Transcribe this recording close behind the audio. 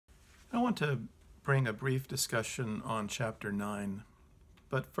I want to bring a brief discussion on Chapter 9,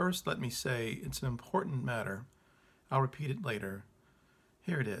 but first let me say it's an important matter. I'll repeat it later.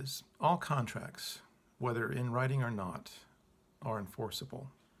 Here it is. All contracts, whether in writing or not, are enforceable,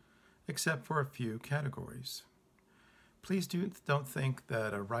 except for a few categories. Please don't think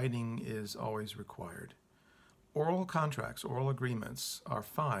that a writing is always required. Oral contracts, oral agreements, are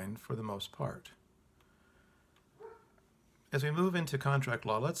fine for the most part. As we move into contract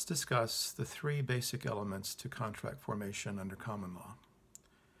law, let's discuss the three basic elements to contract formation under common law.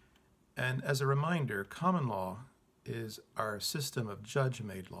 And as a reminder, common law is our system of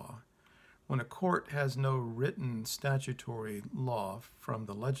judge-made law. When a court has no written statutory law from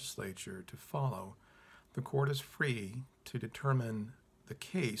the legislature to follow, the court is free to determine the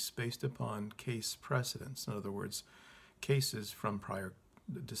case based upon case precedents, in other words, cases from prior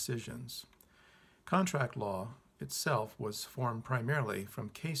decisions. Contract law itself was formed primarily from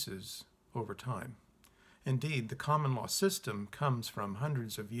cases over time. Indeed, the common law system comes from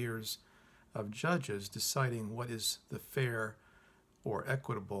hundreds of years of judges deciding what is the fair or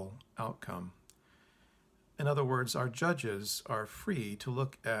equitable outcome. In other words, our judges are free to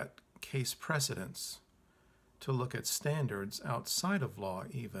look at case precedents, to look at standards outside of law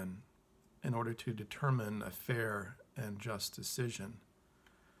even, in order to determine a fair and just decision.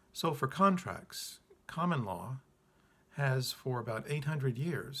 So for contracts, common law has for about 800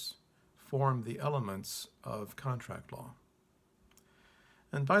 years formed the elements of contract law.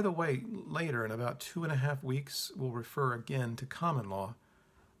 And by the way, later in about 2.5 weeks, we'll refer again to common law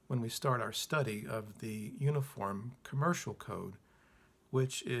when we start our study of the Uniform Commercial Code,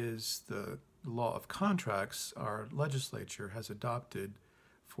 which is the law of contracts our legislature has adopted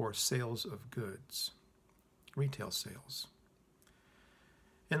for sales of goods, retail sales.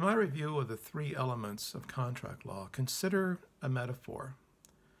 In my review of the three elements of contract law, consider a metaphor,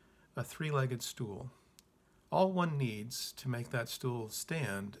 a three-legged stool. All one needs to make that stool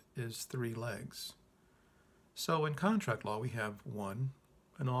stand is 3 legs. So in contract law, we have 1,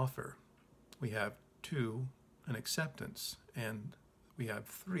 an offer. We have 2, an acceptance. And we have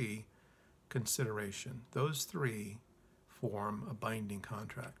 3, consideration. Those 3 form a binding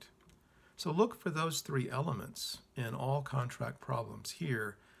contract. So look for those 3 elements in all contract problems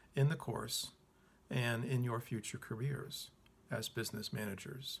here in the course and in your future careers as business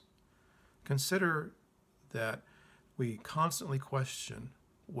managers. Consider that we constantly question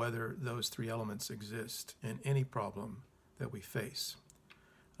whether those 3 elements exist in any problem that we face.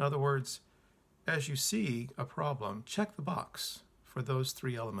 In other words, as you see a problem, check the box for those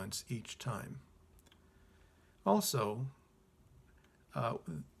 3 elements each time. Also,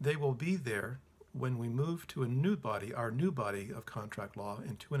 they will be there when we move to a new body, our new body of contract law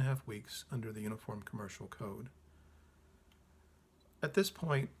in 2.5 weeks under the Uniform Commercial Code. At this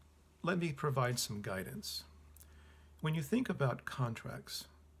point, let me provide some guidance. When you think about contracts,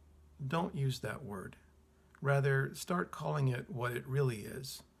 don't use that word. Rather, start calling it what it really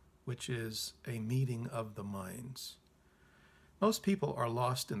is, which is a meeting of the minds. Most people are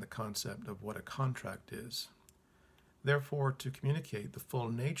lost in the concept of what a contract is. Therefore, to communicate the full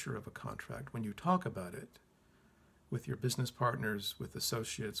nature of a contract, when you talk about it with your business partners, with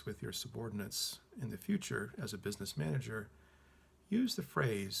associates, with your subordinates in the future as a business manager, use the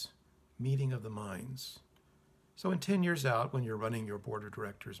phrase meeting of the minds. So in 10 years out, when you're running your board of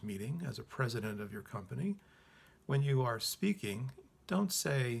directors meeting as a president of your company, when you are speaking, don't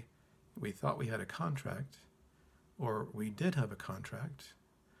say, we thought we had a contract, or we did have a contract.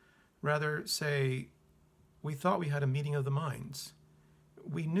 Rather, say, we thought we had a meeting of the minds.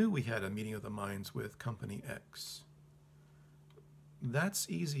 We knew we had a meeting of the minds with company X. That's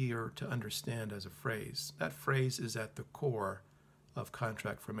easier to understand as a phrase. That phrase is at the core of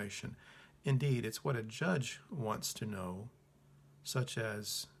contract formation. Indeed, it's what a judge wants to know, such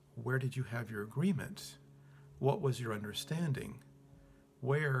as, where did you have your agreement? What was your understanding?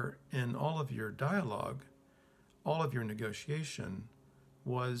 Where in all of your dialogue, all of your negotiation,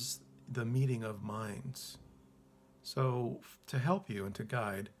 was the meeting of minds? So to help you and to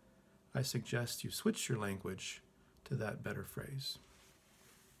guide, I suggest you switch your language to that better phrase.